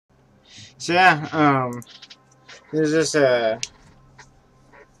So yeah, there's this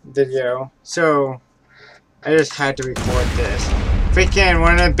video. So I just had to record this. Freaking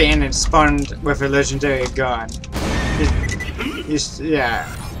one of the bandits spawned with a legendary gun.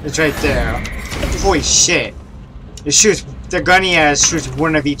 Yeah, it's right there. Holy shit! It shoots. The gun he has shoots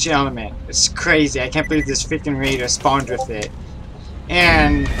one of each element. It's crazy. I can't believe this freaking raider spawned with it.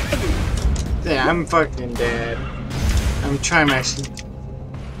 And yeah, I'm fucking dead. I'm trying my.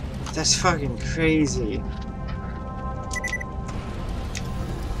 That's fucking crazy.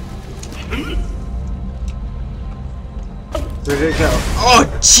 Where'd it go?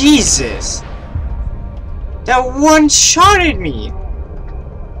 Oh Jesus! That one shot at me.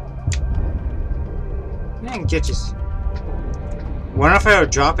 I didn't get you. Wonder if I would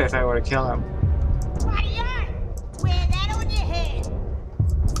drop it if I were to kill him.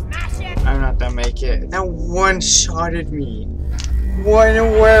 I'm not gonna make it. That one shot at me. What in the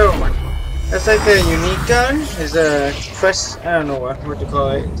world? That's like a unique gun. Is a quest. I don't know what to call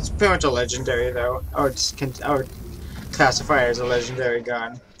it. It's pretty much a legendary though. I would classify it as a legendary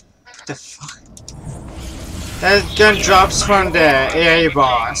gun. What the fuck? That gun drops from the AI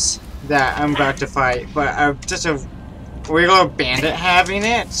boss that I'm about to fight, but just a regular bandit having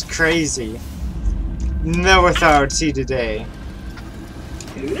it? It's crazy. Never thought I would see today.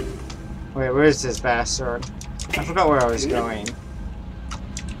 Wait, where's this bastard? I forgot where I was going.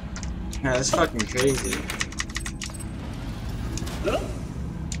 Yeah, that's fucking crazy. Oh,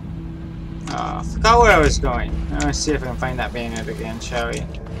 I forgot where I was going. Let's see if I can find that bandit again, shall we?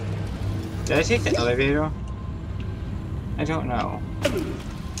 Did I take the elevator? I don't know.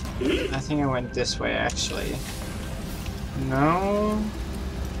 I think I went this way, actually. No?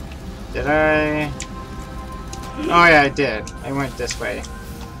 Did I? Oh yeah, I did. I went this way.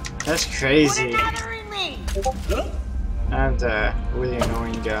 That's crazy. I have the really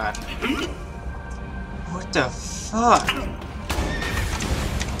annoying gun. What the fuck?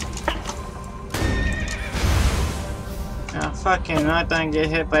 I'm fucking not gonna get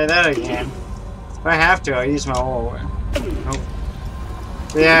hit by that again. If I have to, I'll use my ult. Nope.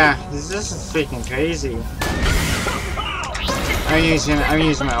 Yeah, this is freaking crazy. I'm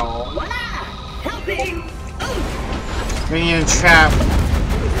using my ult. Bring in a trap.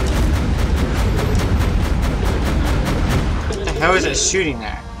 What the hell is it shooting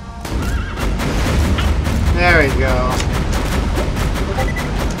at? There we go.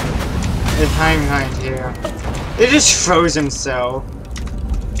 It's hiding behind here. It just froze himself.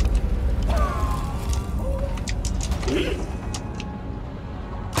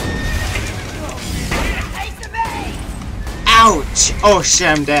 Ouch! Oh shit,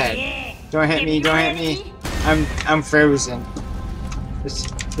 I'm dead. Don't hit me, don't hit me. I'm frozen.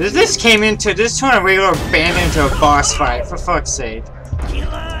 This came into this turned a regular bandit into a boss fight, for fuck's sake.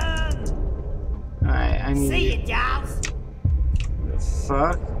 Alright, I need. See you, Giles. What the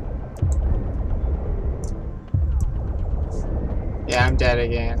fuck? Yeah, I'm dead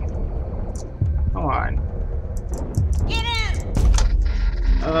again. Come on. Get him!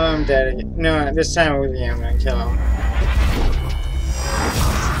 Oh, I'm dead again. No, this time with you, I'm gonna kill him.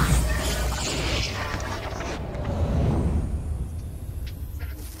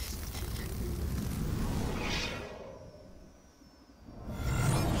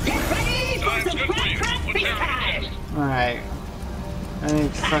 Alright. I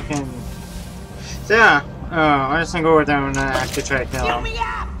need fucking. So, yeah. Oh, I'm just gonna go over there and actually try to kill him.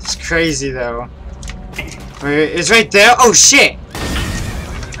 It's crazy though. Wait, it's right there? Oh shit!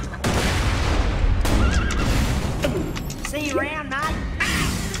 See you around, mate.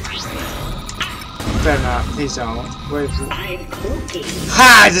 Better not, please don't. Where is it?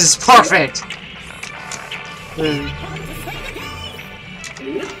 Ha! This is perfect!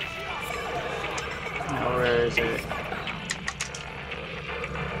 Now, where is it?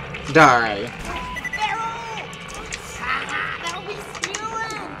 Die.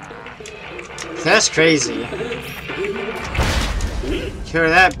 That's crazy. Kill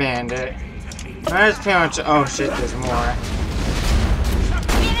that bandit. That's pretty much. Oh shit, there's more.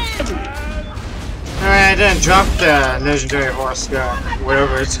 Alright, I didn't drop the legendary horse gun,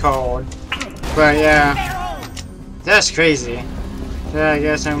 whatever it's called. But yeah, that's crazy. Yeah, I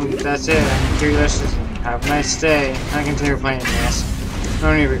guess that's it. I'm curious. Have a nice day. I continue playing this. I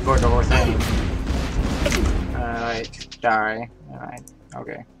don't need to record the whole thing. Like, die. Alright,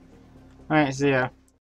 okay. Alright, see ya.